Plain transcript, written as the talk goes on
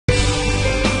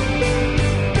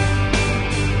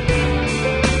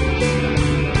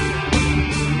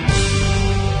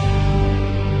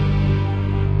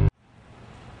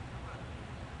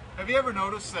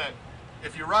notice that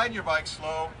if you're riding your bike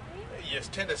slow, you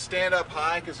tend to stand up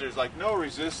high because there's like no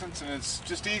resistance and it's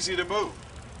just easy to move.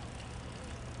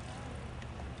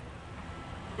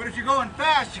 But if you're going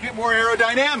fast, you get more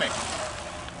aerodynamic.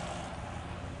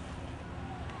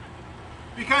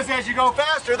 Because as you go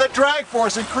faster, the drag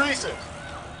force increases.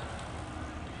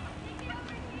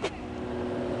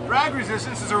 Drag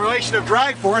resistance is a relation of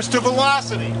drag force to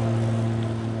velocity.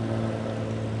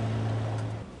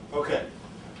 Okay,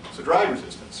 so drag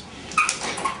resistance.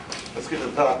 Let's get to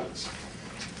the top of this.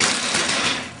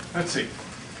 Let's see.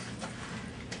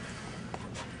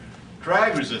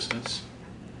 Drag resistance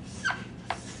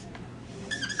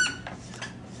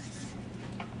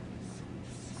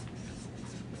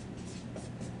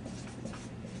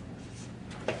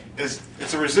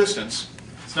it's a resistance.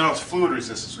 It's fluid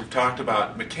resistance. We've talked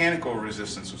about mechanical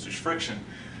resistance, which is friction.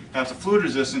 Now it's a fluid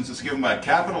resistance. It's given by a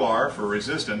capital R for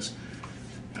resistance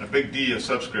and a big D, a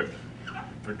subscript,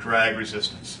 for drag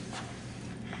resistance.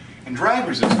 And drag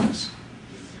resistance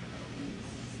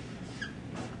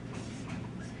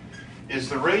is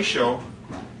the ratio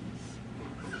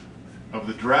of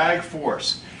the drag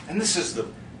force. And this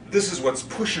is what's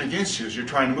pushing against you as you're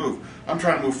trying to move. I'm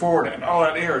trying to move forward and all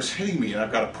that air is hitting me and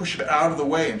I've got to push it out of the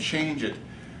way and change it.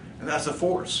 And that's a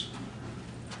force.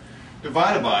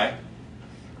 Divided by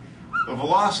the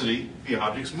velocity the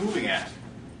object's moving at.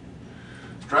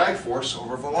 Drag force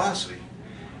over velocity.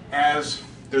 As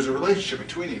there's a relationship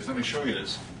between these, let me show you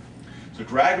this. So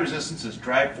drag resistance is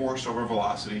drag force over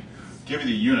velocity. I'll give you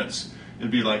the units.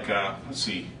 It'd be like, let's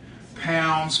see,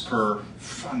 pounds per,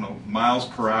 I don't know, miles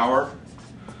per hour.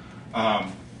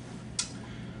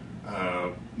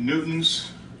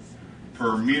 Newtons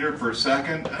per meter per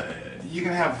second. You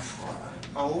can have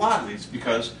a lot of these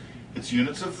because it's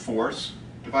units of force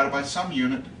divided by some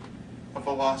unit of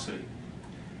velocity.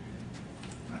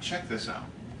 Now check this out.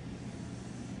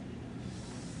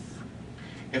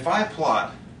 If I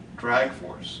plot drag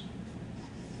force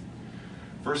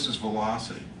versus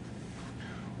velocity,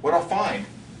 what I'll find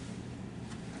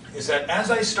is that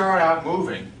as I start out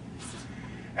moving,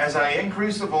 as I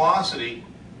increase the velocity,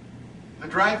 the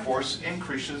drag force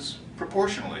increases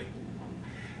proportionally.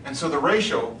 And so the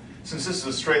ratio, since this is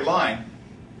a straight line,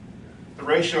 the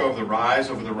ratio of the rise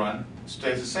over the run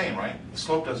stays the same, right? The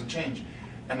slope doesn't change.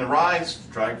 And the rise,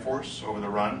 drag force over the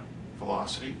run,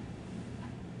 velocity,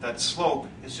 that slope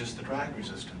is just the drag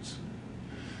resistance.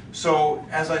 So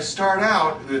as I start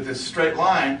out with this straight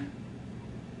line,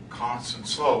 constant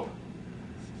slope,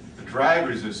 the drag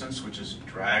resistance, which is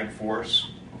drag force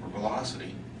over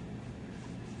velocity,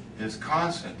 is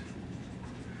constant.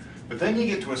 But then you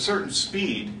get to a certain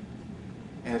speed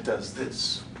and it does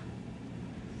this.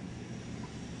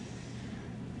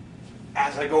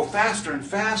 As I go faster and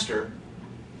faster,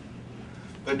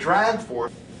 the drag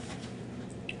force...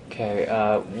 Okay,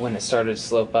 when it started to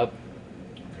slope up.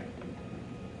 Okay.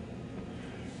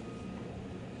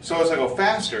 So as I go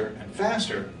faster and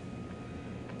faster,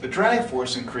 the drag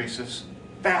force increases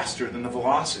faster than the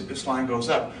velocity. This line goes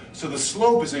up. So the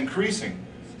slope is increasing.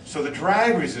 So the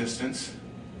drag resistance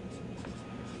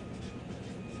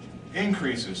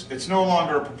increases. It's no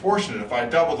longer proportionate. If I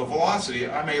double the velocity,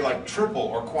 I may like triple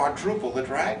or quadruple the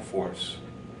drag force.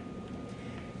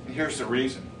 And here's the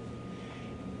reason.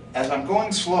 As I'm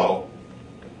going slow,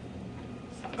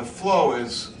 the flow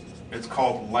is, it's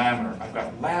called laminar. I've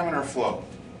got laminar flow.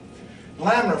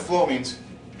 Laminar flow means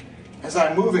as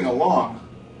I'm moving along,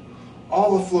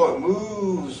 all the flow, it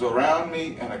moves around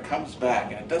me and it comes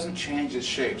back and it doesn't change its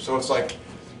shape. So it's like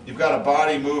you've got a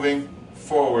body moving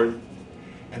forward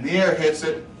and the air hits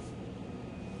it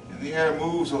and the air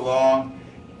moves along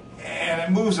and it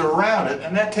moves around it,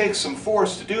 and that takes some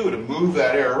force to do, to move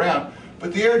that air around,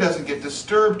 but the air doesn't get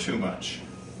disturbed too much.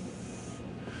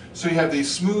 So you have these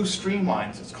smooth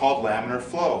streamlines. It's called laminar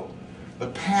flow. The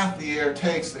path the air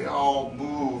takes, they all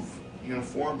move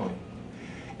uniformly.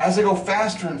 As I go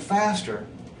faster and faster,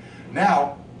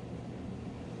 now,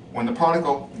 when the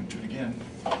particle, let me do it again,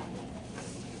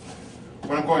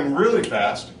 when I'm going really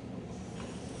fast,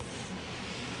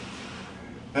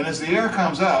 then as the air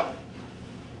comes up,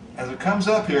 as it comes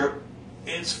up here,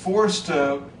 it's forced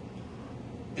to,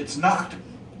 it's knocked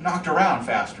around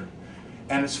faster.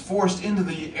 And it's forced into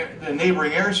the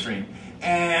neighboring airstream.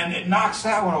 And it knocks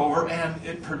that one over and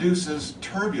it produces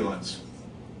turbulence.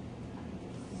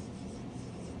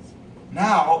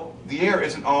 Now, the air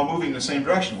isn't all moving in the same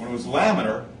direction. When it was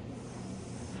laminar,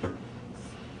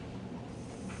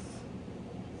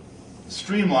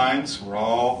 streamlines were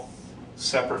all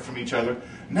separate from each other.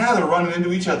 Now they're running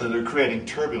into each other. They're creating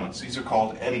turbulence. These are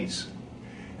called eddies.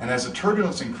 And as the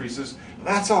turbulence increases,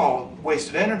 that's all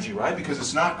wasted energy, right? Because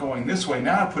it's not going this way.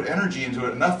 Now I put energy into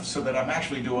it enough so that I'm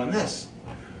actually doing this,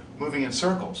 moving in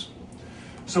circles.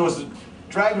 So as the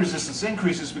drag resistance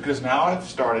increases, because now I've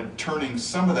started turning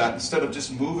some of that, instead of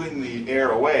just moving the air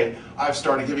away, I've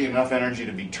started giving enough energy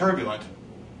to be turbulent.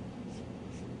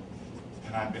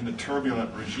 And I'm in the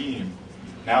turbulent regime.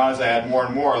 Now as I add more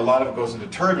and more, a lot of it goes into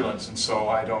turbulence, and so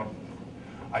I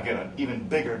get an even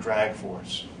bigger drag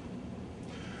force.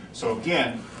 So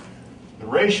again, the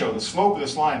ratio, the slope of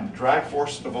this line, the drag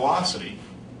force to the velocity,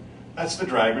 that's the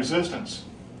drag resistance.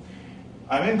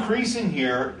 I'm increasing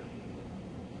here,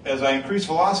 as I increase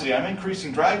velocity, I'm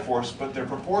increasing drag force, but they're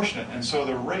proportionate, and so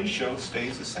the ratio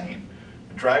stays the same.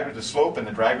 The slope and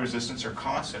the drag resistance are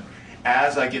constant.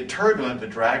 As I get turbulent, the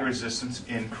drag resistance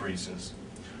increases.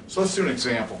 So let's do an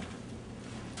example.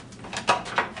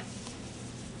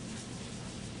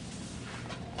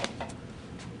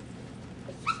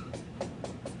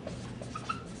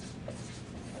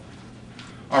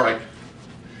 All right,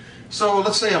 so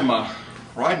let's say I'm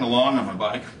riding along on my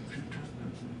bike.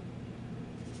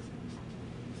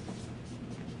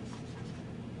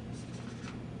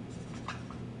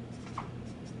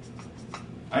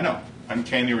 I know,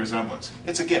 uncanny resemblance.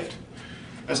 It's a gift.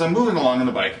 As I'm moving along on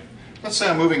the bike, let's say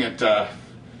I'm moving at a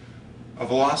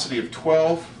velocity of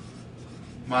 12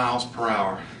 miles per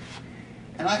hour,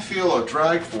 and I feel a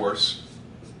drag force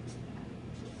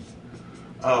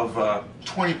of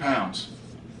 20 pounds.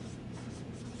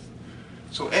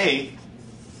 So A,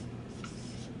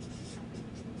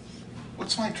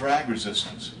 what's my drag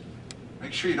resistance?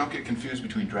 Make sure you don't get confused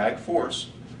between drag force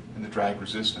and the drag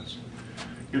resistance.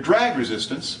 Your drag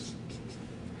resistance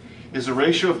is the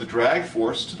ratio of the drag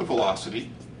force to the velocity,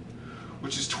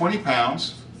 which is 20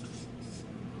 pounds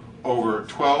over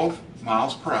 12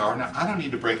 miles per hour. Now, I don't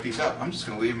need to break these up. I'm just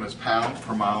going to leave them as pounds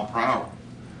per mile per hour.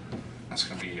 That's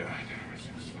going to be,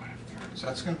 so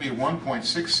that's going to be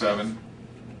 1.67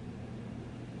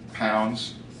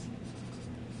 pounds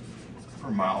per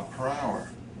mile per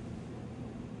hour.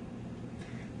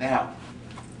 Now,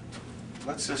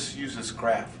 let's just use this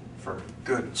graph for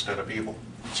good instead of evil.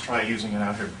 Let's try using it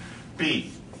out here.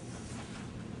 B,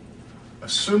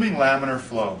 assuming laminar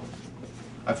flow.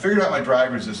 I figured out my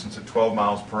drag resistance at 12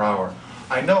 miles per hour.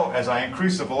 I know as I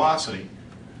increase the velocity,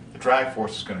 the drag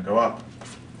force is going to go up.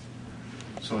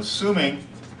 So assuming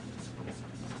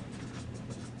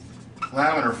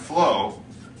laminar flow,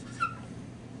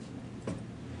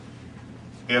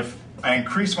 if I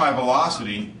increase my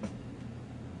velocity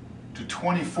to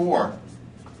 24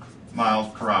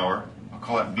 miles per hour, I'll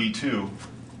call it V2,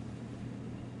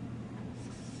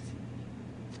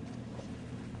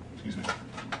 excuse me,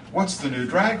 what's the new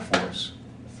drag force?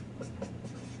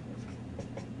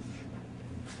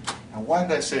 Now why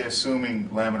did I say assuming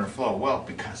laminar flow? Well,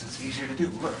 because it's easier to do.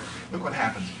 Look what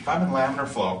happens. If I'm in laminar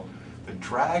flow, the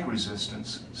drag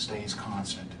resistance stays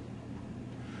constant.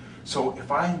 So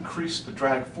if I increase the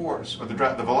drag force, or the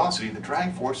velocity, the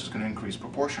drag force is going to increase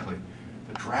proportionately.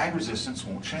 The drag resistance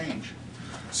won't change.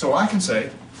 So I can say,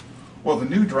 well, the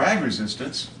new drag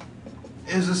resistance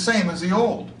is the same as the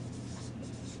old.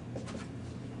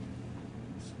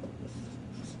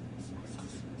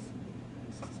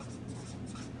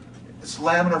 It's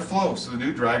laminar flow, so the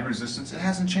new drag resistance, it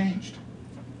hasn't changed.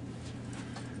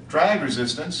 Drag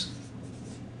resistance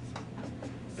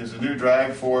is the new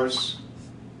drag force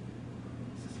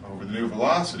over the new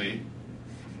velocity.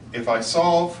 If I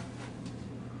solve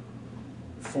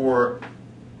for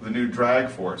the new drag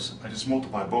force, I just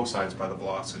multiply both sides by the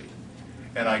velocity.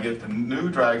 And I get the new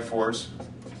drag force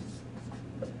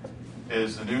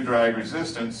is the new drag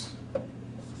resistance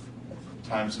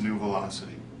times the new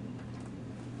velocity.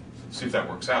 See if that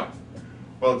works out.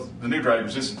 Well, the new drag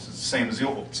resistance is the same as the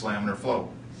old. It's laminar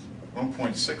flow.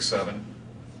 1.67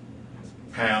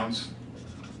 pounds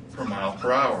per mile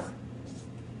per hour.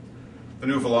 The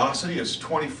new velocity is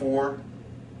 24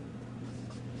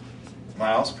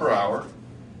 miles per hour.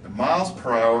 The miles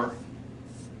per hour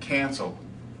cancel,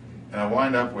 and I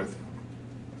wind up with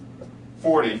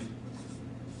 40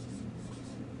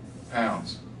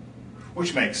 pounds,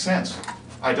 which makes sense.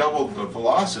 I doubled the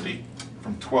velocity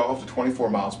from 12 to 24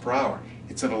 miles per hour.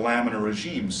 It's in a laminar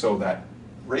regime, so that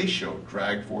ratio,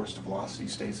 drag force to velocity,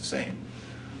 stays the same.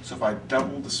 So if I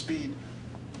double the speed,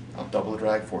 I'll double the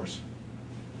drag force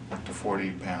up to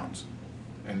 40 pounds.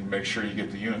 And make sure you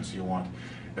get the units you want.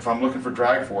 If I'm looking for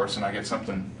drag force and I get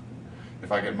something,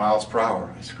 if I get miles per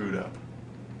hour, I screwed up.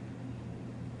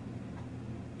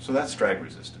 So that's drag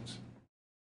resistance.